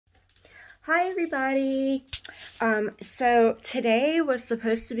Hi everybody! So today was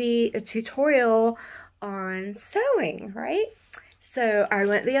supposed to be a tutorial on sewing, right? So I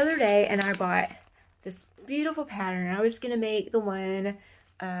went the other day and I bought this beautiful pattern. I was going to make the one,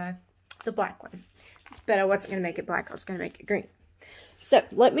 the black one, but I wasn't going to make it black, I was going to make it green. So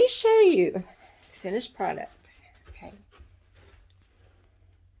let me show you the finished product, okay?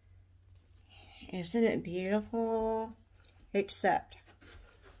 Isn't it beautiful? Except,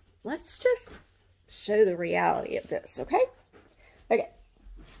 let's just show the reality of this, okay? Okay.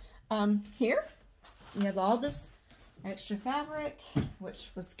 Here we have all this extra fabric,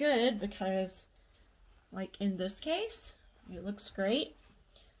 which was good because, like in this case, it looks great,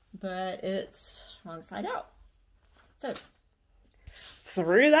 but it's wrong side out. So,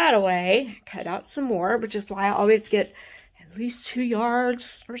 threw that away, cut out some more, which is why I always get at least 2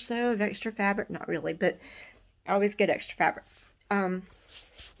 yards or so of extra fabric. Not really, but I always get extra fabric.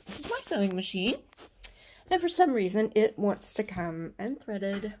 This is my sewing machine, and for some reason it wants to come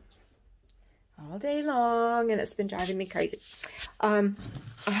unthreaded all day long, and it's been driving me crazy. I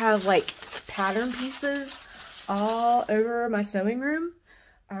have like pattern pieces all over my sewing room.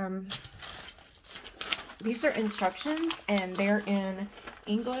 These are instructions, and they're in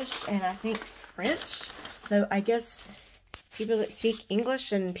English and I think French, so I guess people that speak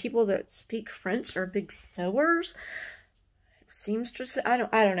English and people that speak French are big sewers. Seamstress, I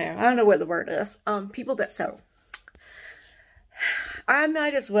don't know. I don't know what the word is. People that sew. I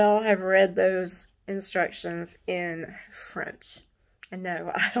might as well have read those instructions in French. And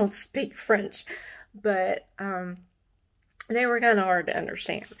no, I don't speak French, but they were kind of hard to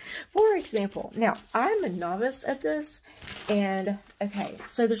understand. For example, now I'm a novice at this, and okay,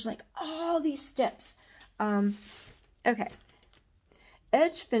 so there's like all these steps. Okay,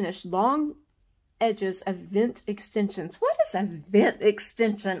 edge finish long edges of vent extensions. What is a vent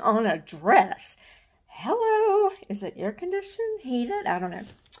extension on a dress? Hello, is it air conditioned, heated? I don't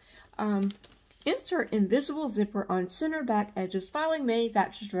know. Insert invisible zipper on center back edges, following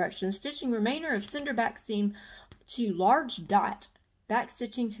manufacturer's directions, stitching remainder of center back seam to large dot, back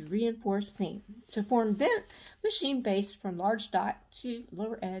stitching to reinforce seam. To form vent, machine base from large dot to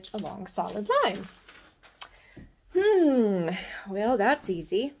lower edge along solid line. Well, that's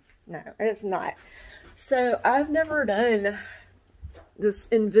easy. No, it's not. So I've never done this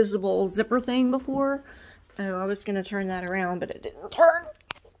invisible zipper thing before. Oh, I was going to turn that around, but it didn't turn.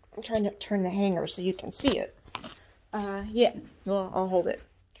 I'm trying to turn the hanger so you can see it. Yeah, well, I'll hold it.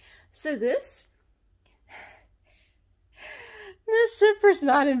 So this zipper's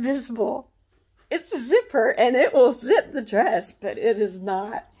not invisible. It's a zipper and it will zip the dress, but it is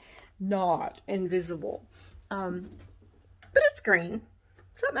not invisible. But it's green,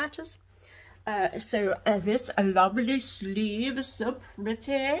 so it matches. This lovely sleeve is so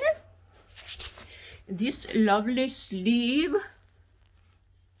pretty. This lovely sleeve,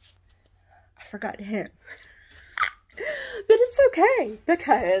 I forgot to hem. But it's okay,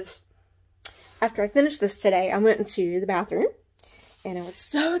 because after I finished this today, I went into the bathroom, and I was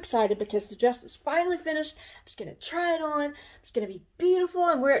so excited because the dress was finally finished. I was going to try it on. It's going to be beautiful,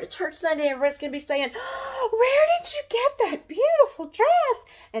 and we're at a church Sunday, and everybody's going to be saying, "Oh, where did you get that beautiful dress?"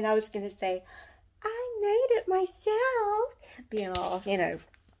 And I was going to say, "I made it myself," being all, you know,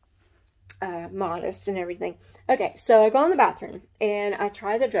 modest and everything. Okay, so I go in the bathroom, and I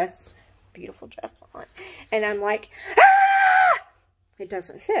try the dress, beautiful dress on, and I'm like, ah! It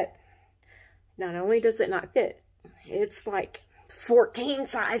doesn't fit. Not only does it not fit, it's like 14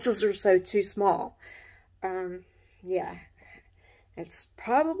 sizes or so too small. Yeah, it's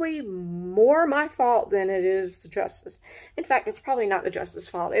probably more my fault than it is the dress's. In fact, it's probably not the dress's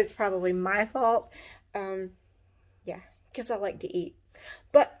fault. It's probably my fault. Yeah, because I like to eat.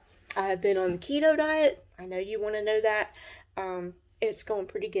 But I've been on the keto diet. I know you want to know that. It's going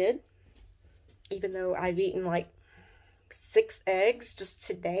pretty good. Even though I've eaten like 6 eggs just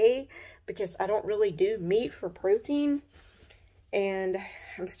today, because I don't really do meat for protein. And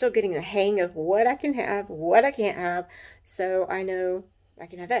I'm still getting the hang of what I can have, what I can't have, so I know I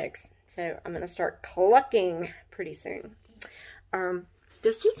can have eggs. So I'm going to start clucking pretty soon.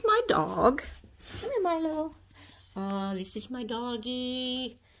 This is my dog. Come here, Milo. Oh, this is my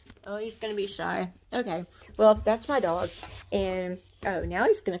doggy. Oh, he's going to be shy. Okay, well, that's my dog. And, oh, now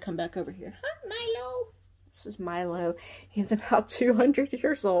he's going to come back over here. Hi, Milo. This is Milo. He's about 200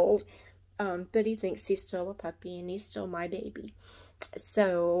 years old. But he thinks he's still a puppy and he's still my baby.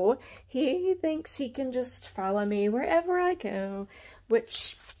 So he thinks he can just follow me wherever I go,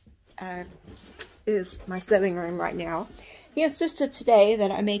 which is my sewing room right now. He insisted today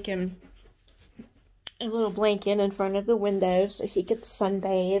that I make him a little blanket in front of the window so he could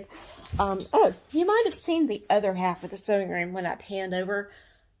sunbathe. Oh, you might have seen the other half of the sewing room when I panned over.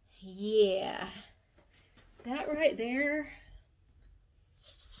 Yeah, that right there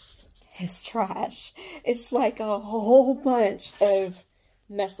is trash. It's like a whole bunch of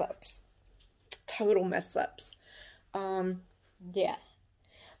mess ups, total mess ups. Yeah,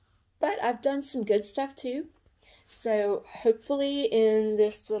 but I've done some good stuff too. So hopefully in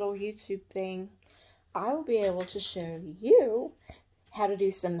this little YouTube thing, I will be able to show you how to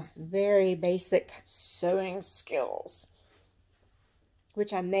do some very basic sewing skills,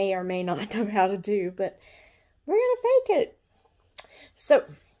 which I may or may not know how to do, but we're gonna fake it. So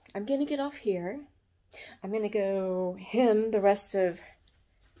I'm gonna get off here. I'm gonna go hem the rest of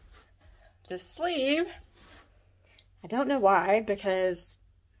the sleeve. I don't know why, because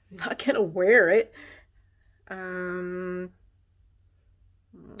I'm not gonna wear it. I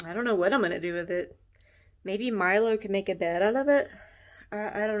don't know what I'm gonna do with it. Maybe Milo can make a bed out of it.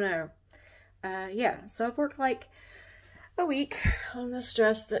 I don't know. Yeah, so I've worked like a week on this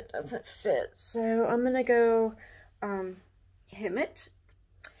dress that doesn't fit. So I'm gonna go hem it.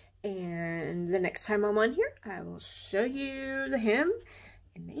 And the next time I'm on here, I will show you the hem.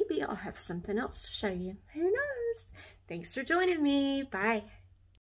 And maybe I'll have something else to show you. Who knows? Thanks for joining me. Bye.